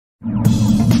If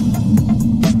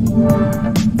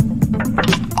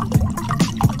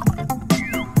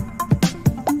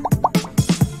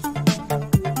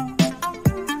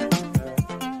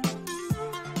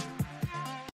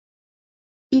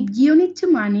you need to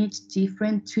manage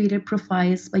different Twitter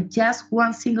profiles by just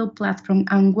one single platform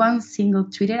and one single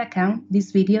Twitter account, this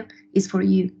video is for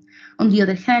you. On the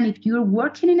other hand, if you're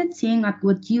working in a team and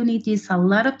what you need is a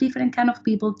lot of different kind of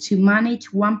people to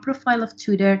manage one profile of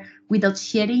Twitter without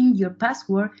sharing your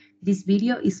password, this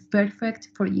video is perfect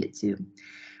for you too.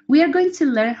 We are going to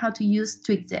learn how to use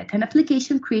TweetDeck, an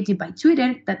application created by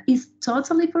Twitter that is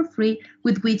totally for free,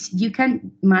 with which you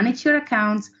can manage your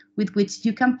accounts, with which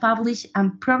you can publish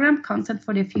and program content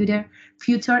for the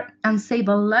future and save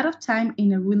a lot of time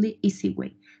in a really easy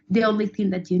way. The only thing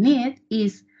that you need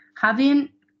is having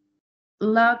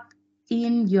logged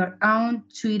in your own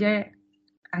Twitter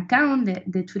account,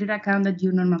 the Twitter account that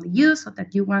you normally use or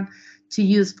that you want to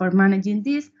use for managing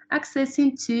this,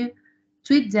 accessing to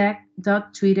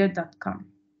tweetdeck.twitter.com.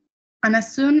 And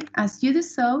as soon as you do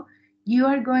so, you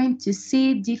are going to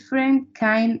see different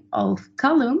kind of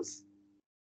columns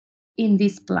in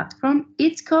this platform.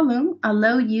 Each column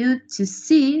allows you to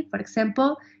see, for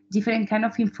example, different kind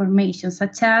of information,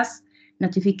 such as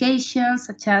notifications,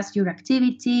 such as your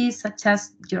activities, such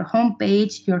as your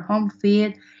homepage, your home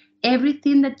feed,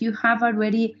 everything that you have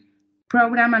already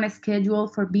programmed and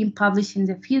scheduled for being published in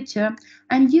the future.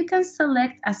 And you can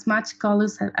select as much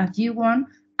colors as you want,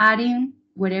 adding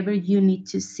whatever you need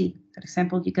to see. For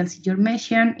example, you can see your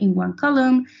mission in one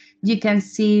column. You can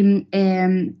see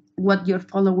what your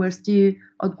followers do,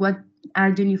 or what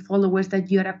are the new followers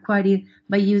that you're acquiring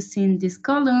by using this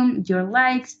column, your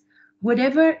likes,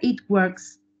 whatever it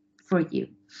works for you.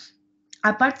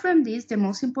 Apart from this, the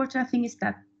most important thing is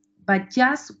that by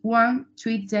just one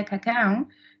TweetDeck account,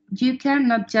 you can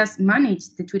not just manage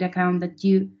the Twitter account that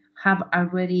you have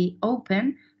already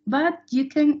open, but you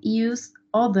can use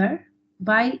other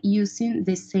by using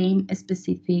the same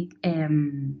specific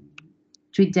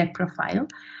TweetDeck profile.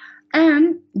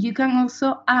 And you can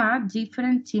also add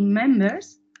different team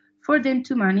members for them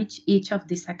to manage each of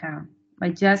these accounts. By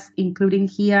just including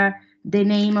here the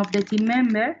name of the team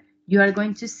member, you are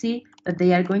going to see that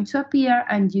they are going to appear,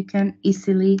 and you can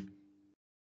easily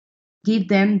give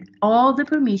them all the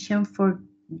permission for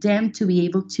them to be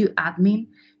able to admin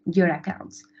your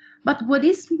accounts. But what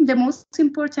is the most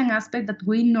important aspect that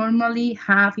we normally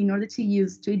have in order to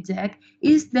use TweetDeck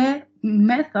is the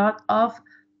method of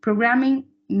programming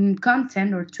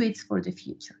content or tweets for the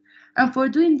future. And for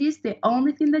doing this, the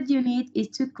only thing that you need is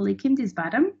to click in this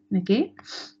button, okay?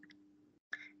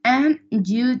 And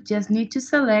you just need to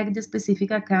select the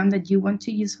specific account that you want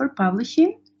to use for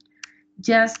publishing.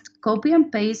 Just copy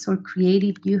and paste or create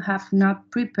if you have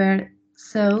not prepared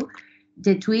so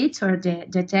the tweets or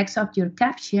the text of your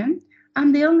caption.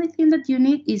 And the only thing that you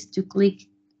need is to click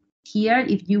here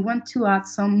if you want to add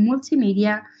some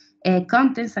multimedia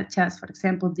content, such as, for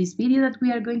example, this video that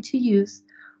we are going to use,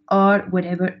 or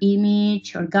whatever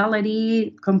image or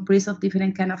gallery comprised of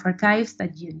different kind of archives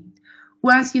that you need.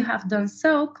 Once you have done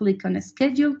so, click on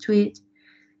Schedule Tweet,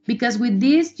 because with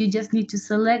this, you just need to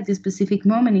select the specific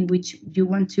moment in which you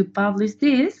want to publish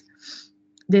this,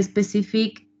 the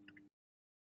specific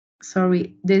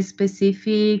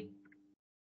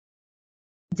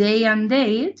day and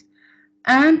date,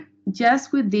 and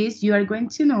just with this, you are going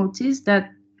to notice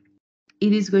that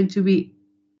it is going to be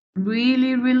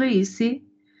really, really easy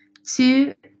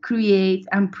to create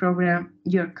and program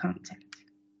your content.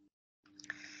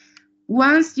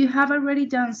 Once you have already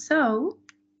done so,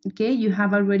 okay, you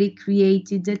have already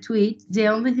created the tweet, the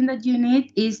only thing that you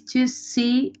need is to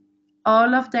see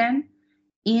all of them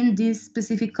in this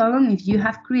specific column if you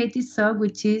have created so,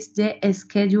 which is the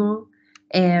schedule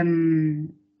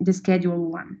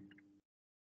one.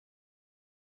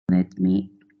 Let me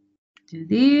do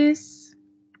this.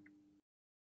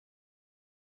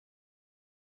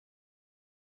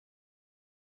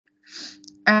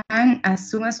 And as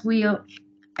soon as we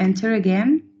enter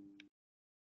again,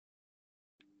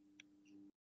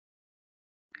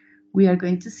 we are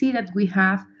going to see that we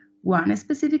have one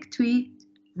specific tweet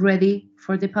ready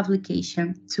for the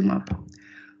publication tomorrow.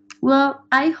 Well,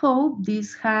 I hope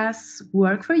this has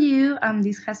worked for you and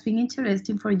this has been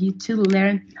interesting for you to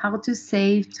learn how to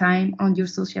save time on your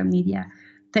social media.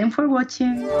 Thanks for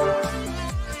watching.